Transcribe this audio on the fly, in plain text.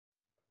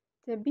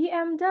The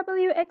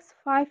BMW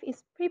X5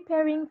 is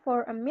preparing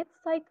for a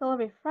mid-cycle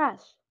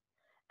refresh,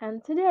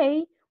 and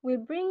today we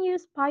bring you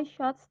spy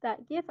shots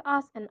that give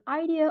us an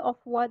idea of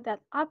what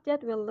that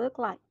update will look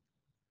like.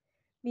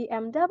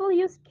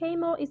 BMW's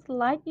camo is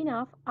light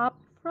enough up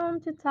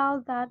front to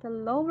tell that the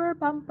lower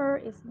bumper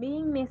is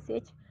being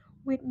messaged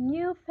with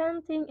new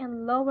venting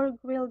and lower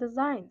grille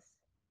designs.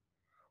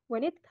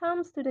 When it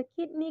comes to the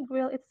kidney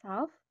grille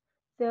itself,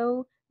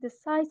 though, the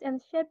size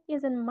and shape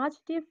isn't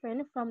much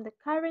different from the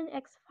current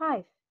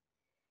X5,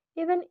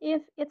 even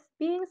if it's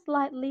being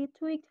slightly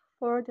tweaked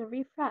for the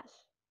refresh.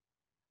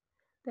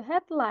 The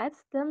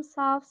headlights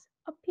themselves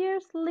appear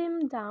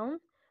slimmed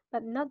down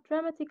but not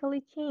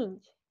dramatically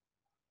changed.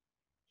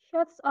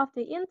 Shots of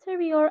the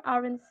interior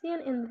aren't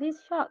seen in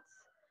these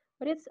shots,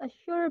 but it's a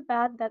sure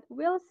bet that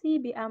we'll see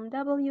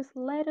BMW's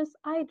latest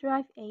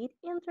iDrive 8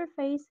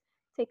 interface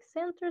take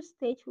center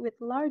stage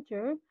with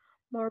larger,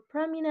 more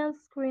prominent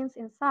screens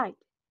inside.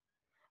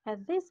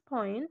 At this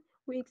point,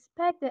 we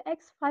expect the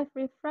X5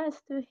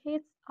 refresh to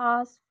hit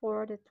us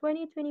for the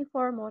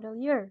 2024 model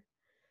year,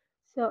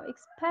 so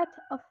expect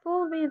a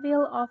full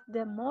reveal of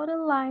the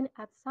model line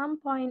at some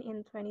point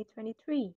in 2023.